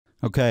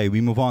Okay, we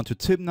move on to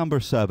tip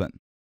number 7.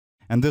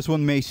 And this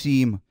one may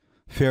seem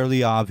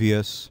fairly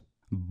obvious,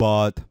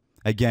 but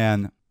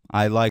again,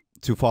 I like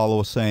to follow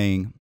a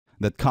saying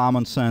that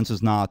common sense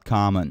is not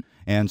common.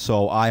 And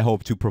so I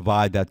hope to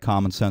provide that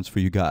common sense for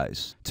you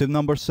guys. Tip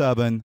number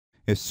 7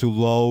 is to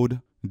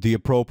load the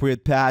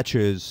appropriate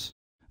patches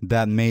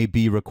that may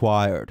be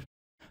required.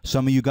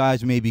 Some of you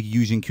guys may be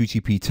using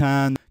QTP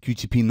 10,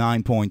 QTP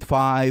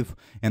 9.5,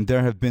 and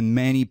there have been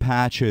many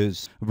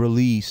patches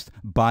released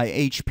by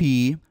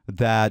HP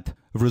that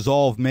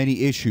resolve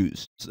many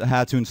issues. I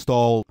had to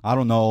install, I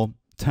don't know,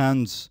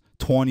 tens,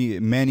 20,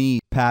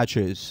 many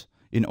patches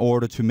in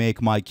order to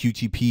make my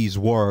QTPs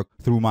work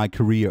through my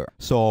career.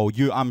 So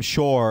I'm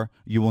sure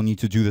you will need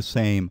to do the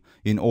same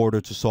in order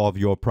to solve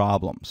your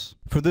problems.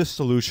 For this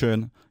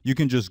solution, you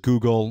can just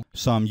Google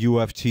some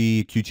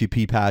UFT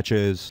QTP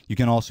patches. You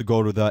can also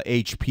go to the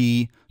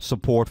HP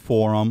support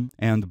forum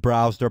and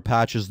browse their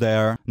patches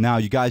there. Now,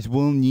 you guys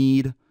will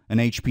need an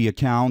HP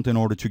account in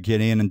order to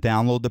get in and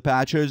download the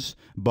patches,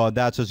 but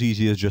that's as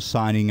easy as just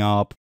signing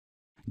up,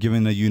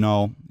 giving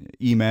the,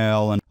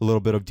 email and a little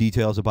bit of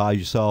details about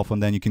yourself,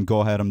 and then you can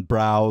go ahead and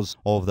browse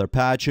all of their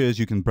patches.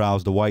 You can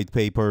browse the white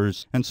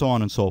papers and so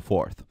on and so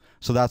forth.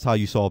 So that's how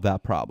you solve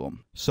that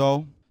problem.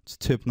 So it's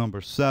tip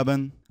number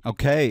 7.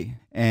 Okay,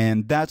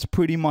 and that's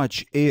pretty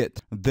much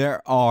it.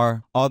 There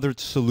are other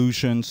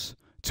solutions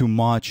to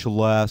much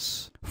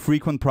less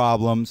frequent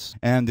problems,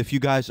 and if you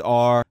guys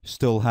are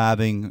still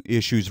having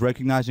issues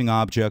recognizing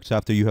objects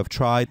after you have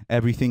tried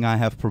everything I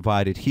have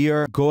provided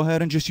here, go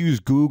ahead and just use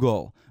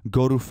Google.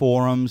 Go to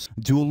forums,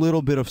 do a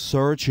little bit of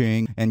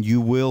searching, and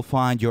you will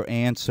find your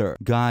answer.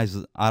 Guys,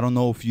 I don't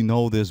know if you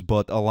know this,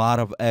 but a lot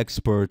of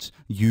experts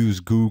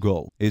use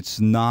Google. It's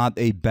not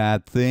a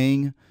bad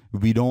thing.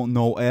 We don't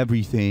know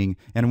everything,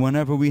 and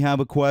whenever we have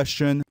a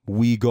question,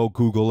 we go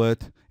Google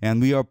it. And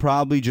we are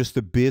probably just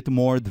a bit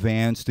more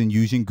advanced in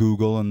using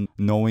Google and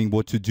knowing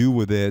what to do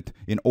with it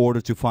in order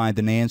to find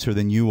an answer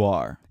than you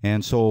are.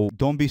 And so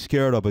don't be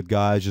scared of it,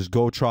 guys. Just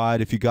go try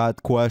it. If you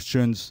got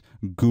questions,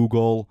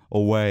 Google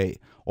away.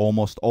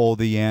 Almost all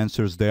the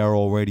answers there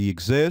already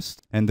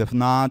exist. And if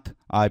not,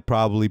 I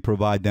probably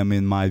provide them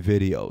in my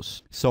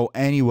videos. So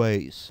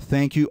anyways,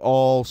 thank you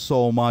all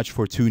so much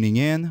for tuning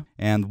in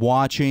and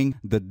watching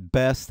the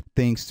best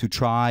things to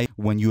try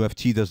when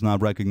UFT does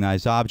not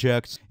recognize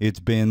objects. It's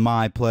been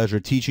my pleasure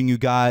teaching you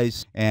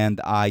guys,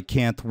 and I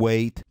can't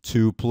wait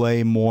to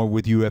play more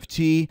with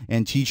UFT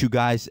and teach you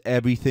guys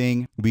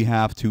everything we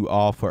have to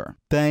offer.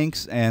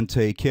 Thanks and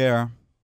take care.